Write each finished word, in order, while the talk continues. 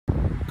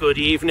Good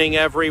evening,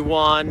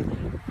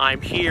 everyone.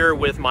 I'm here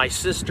with my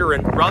sister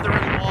and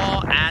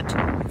brother-in-law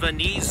at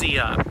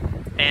Venezia.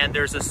 And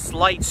there's a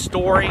slight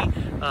story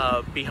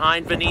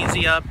behind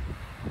Venezia.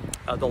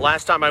 The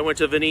last time I went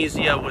to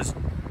Venezia was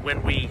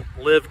when we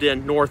lived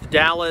in North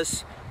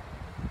Dallas.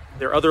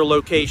 Their other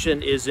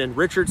location is in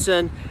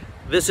Richardson.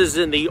 This is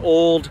in the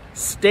old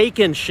Steak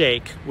and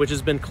Shake, which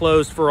has been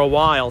closed for a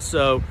while.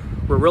 So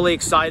we're really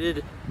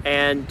excited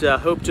and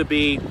hope to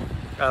be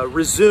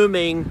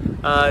resuming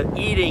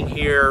eating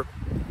here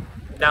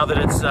now that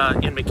it's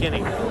in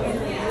McKinney.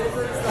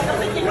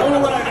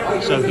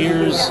 So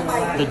here's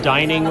the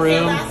dining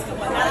room.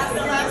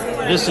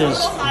 This is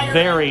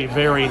very,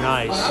 very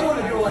nice.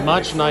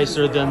 Much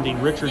nicer than the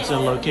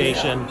Richardson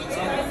location,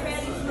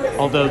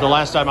 although the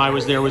last time I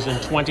was there was in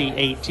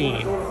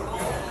 2018.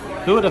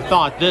 Who would have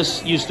thought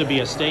this used to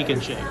be a Steak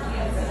and Shake?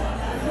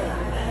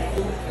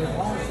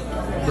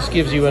 This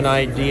gives you an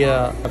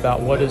idea about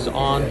what is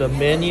on the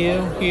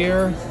menu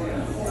here.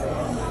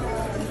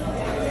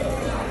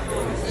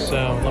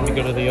 So let me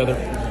go to the other.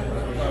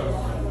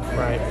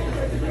 Right.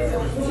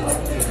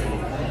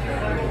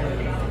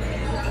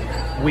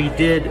 We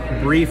did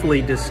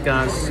briefly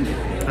discuss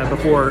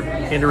before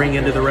entering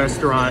into the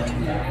restaurant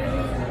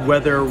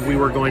whether we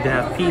were going to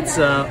have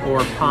pizza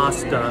or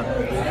pasta,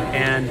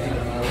 and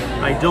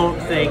I don't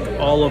think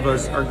all of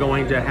us are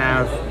going to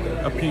have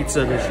a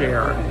pizza to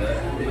share.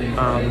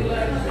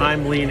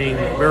 I'm leaning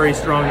very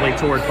strongly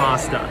toward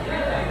pasta.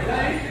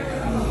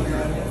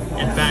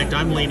 In fact,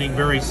 I'm leaning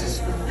very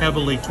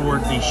heavily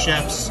toward the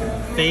chef's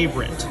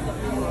favorite.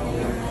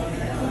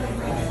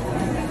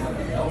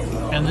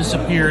 And this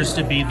appears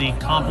to be the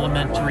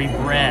complimentary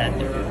bread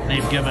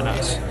they've given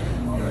us.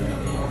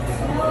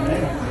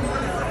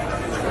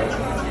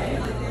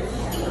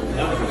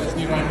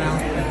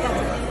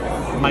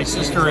 My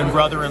sister and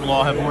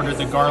brother-in-law have ordered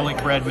the garlic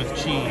bread with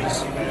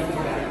cheese.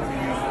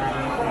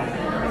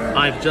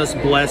 I've just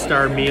blessed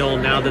our meal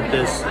now that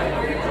this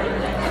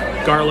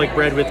garlic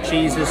bread with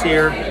cheese is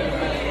here.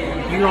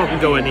 You all can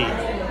go and eat.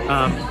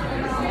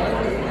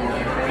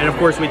 And of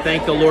course, we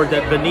thank the Lord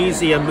that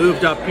Venezia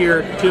moved up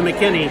here to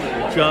McKinney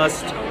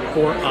just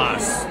for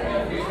us.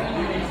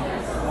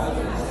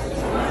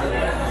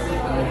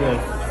 Good.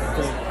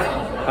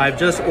 I've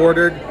just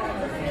ordered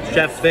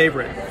chef's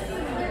favorite.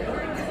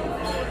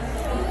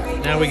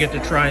 Now we get to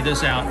try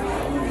this out.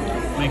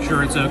 Make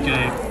sure it's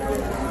okay.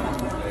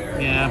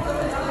 Yeah.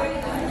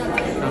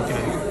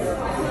 Okay.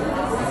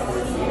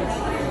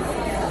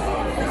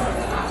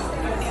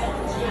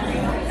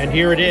 And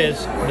here it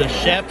is, the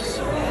chef's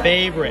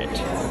favorite.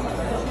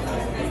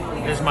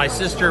 There's my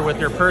sister with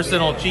her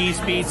personal cheese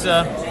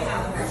pizza.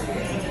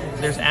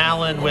 There's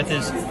Alan with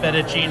his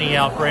fettuccine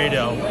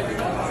Alfredo.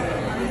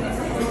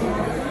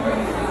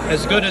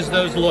 As good as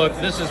those look,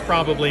 this is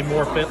probably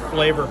more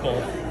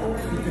flavorful.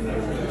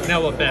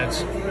 No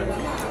offense.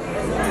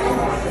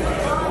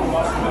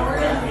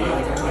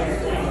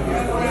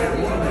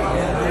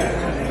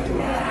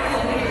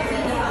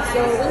 So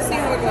we'll see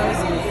how it goes.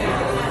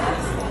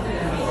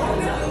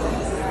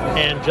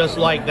 And just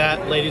like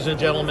that, ladies and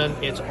gentlemen,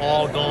 it's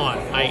all gone.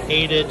 I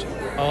ate it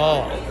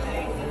all.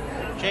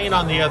 Jane,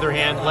 on the other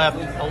hand, left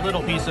a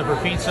little piece of her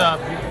pizza.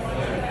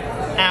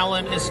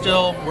 Alan is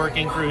still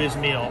working through his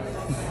meal.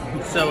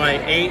 So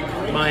I ate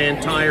my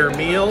entire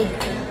meal,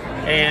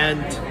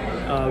 and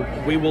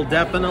we will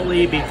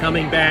definitely be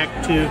coming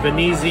back to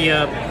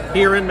Venezia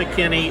here in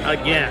McKinney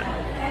again.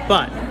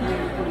 But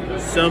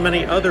so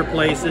many other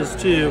places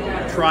to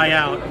try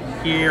out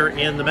here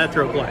in the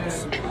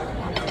Metroplex.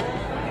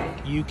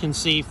 You can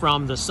see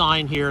from the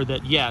sign here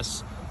that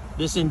yes,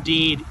 this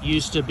indeed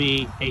used to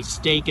be a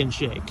Steak and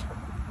Shake.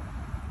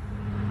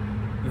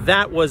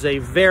 That was a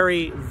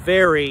very,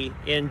 very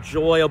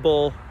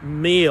enjoyable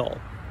meal.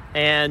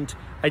 And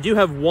I do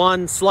have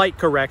one slight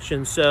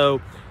correction. So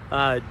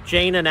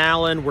Jane and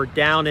Alan were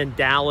down in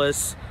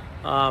Dallas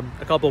a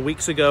couple of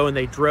weeks ago, and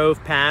they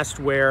drove past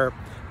where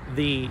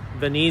the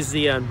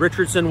Venezia and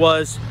Richardson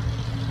was.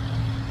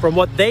 From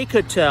what they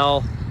could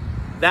tell,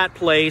 that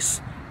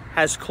place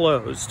has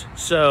closed.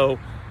 So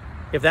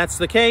if that's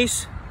the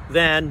case,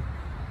 then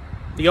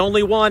the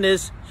only one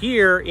is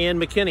here in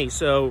McKinney.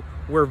 So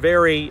we're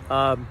very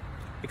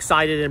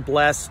excited and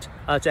blessed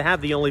to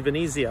have the only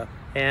Venezia.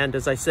 And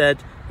as I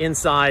said,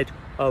 inside,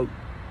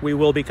 we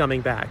will be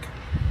coming back.